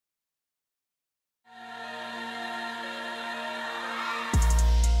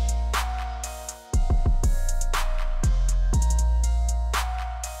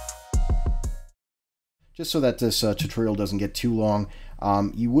just so that this tutorial doesn't get too long,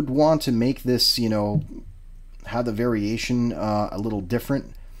 you would want to make this, you know, have the variation a little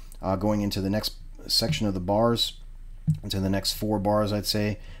different going into the next section of the bars, into the next 4 bars, I'd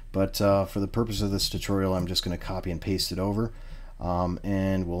say. But for the purpose of this tutorial, I'm just going to copy and paste it over.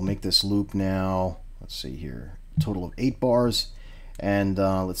 And we'll make this loop now, let's see here, a total of 8 bars. And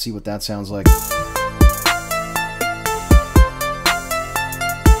let's see what that sounds like.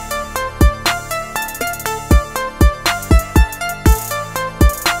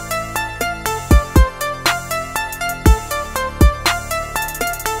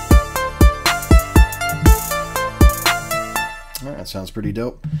 That sounds pretty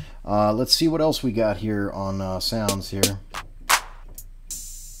dope. Let's see what else we got here on sounds here.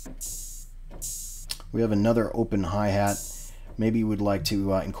 We have another open hi-hat. Maybe you would like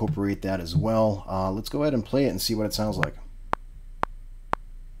to incorporate that as well. Let's go ahead and play it and see what it sounds like.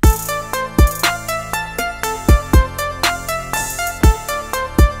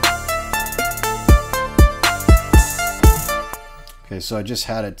 Okay, so I just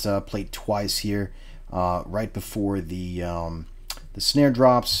had it played twice here, right before the snare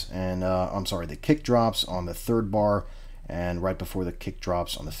drops, and I'm sorry, the kick drops on the 3rd bar, and right before the kick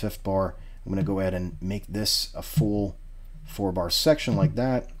drops on the 5th bar. I'm going to go ahead and make this a full 4-bar section like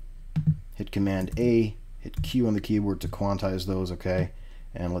that. Hit Command A, hit Q on the keyboard to quantize those, okay?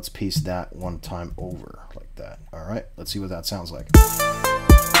 And let's paste that one time over like that. All right, let's see what that sounds like.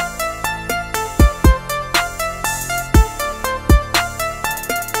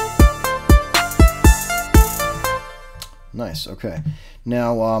 Nice, okay.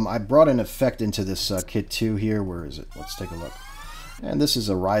 Now I brought an effect into this kit too here. Where is it? Let's take a look. And this is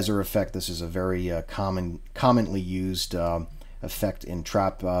a riser effect. This is a very commonly used effect in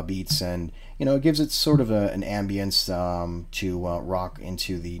trap beats, and you know, it gives it sort of an ambience to rock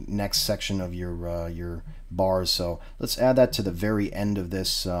into the next section of your bars. So let's add that to the very end of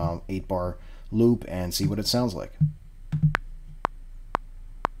this 8-bar loop and see what it sounds like.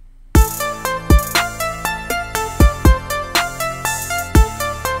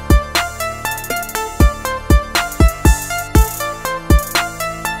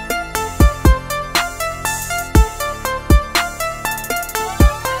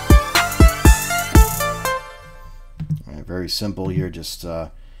 Very simple here, just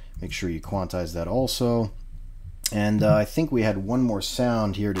make sure you quantize that also. And I think we had one more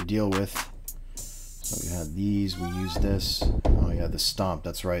sound here to deal with. So we had these, we used this. Oh yeah, the stomp,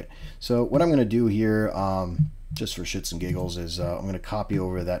 that's right. So what I'm going to do here, just for shits and giggles, is I'm going to copy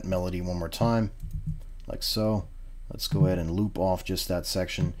over that melody one more time, like so. Let's go ahead and loop off just that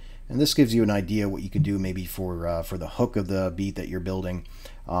section. And this gives you an idea what you can do maybe for the hook of the beat that you're building.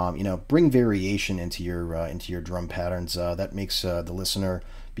 You know, bring variation into your drum patterns. That makes the listener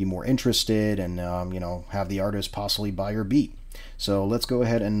be more interested, and you know, have the artist possibly buy your beat. So let's go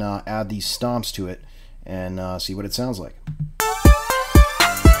ahead and add these stomps to it and see what it sounds like.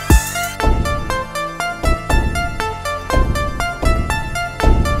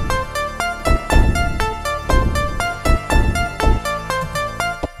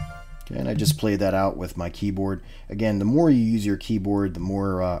 And I just played that out with my keyboard. Again, the more you use your keyboard, the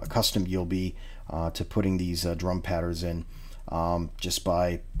more accustomed you'll be to putting these drum patterns in, just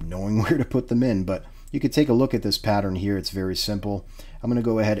by knowing where to put them in. But you could take a look at this pattern here. It's very simple. I'm going to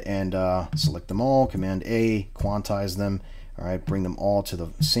go ahead and select them all, Command A, quantize them. All right, bring them all to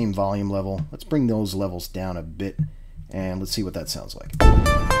the same volume level. Let's bring those levels down a bit, and let's see what that sounds like.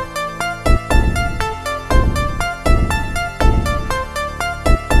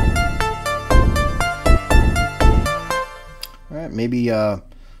 Maybe to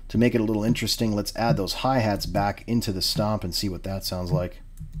make it a little interesting, let's add those hi-hats back into the stomp and see what that sounds like.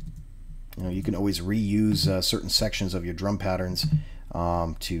 You know, you can always reuse certain sections of your drum patterns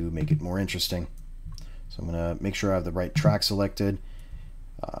to make it more interesting. So I'm going to make sure I have the right track selected.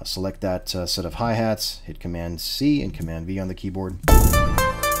 Select that set of hi-hats, hit Command C and Command V on the keyboard.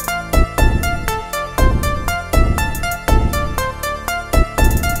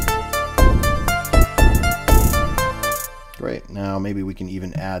 Great. Now maybe we can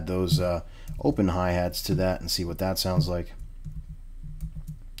even add those open hi-hats to that and see what that sounds like.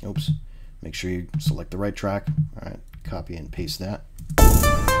 Oops. Make sure you select the right track. All right, copy and paste that.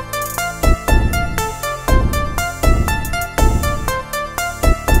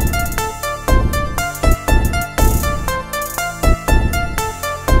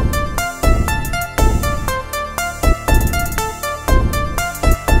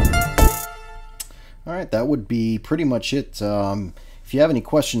 All right, that would be pretty much it. If you have any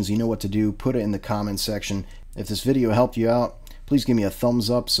questions, you know what to do. Put it in the comments section. If this video helped you out, please give me a thumbs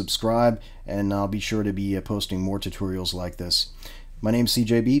up, subscribe, and I'll be sure to be posting more tutorials like this. My name's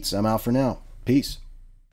CJ Beats. I'm out for now. Peace.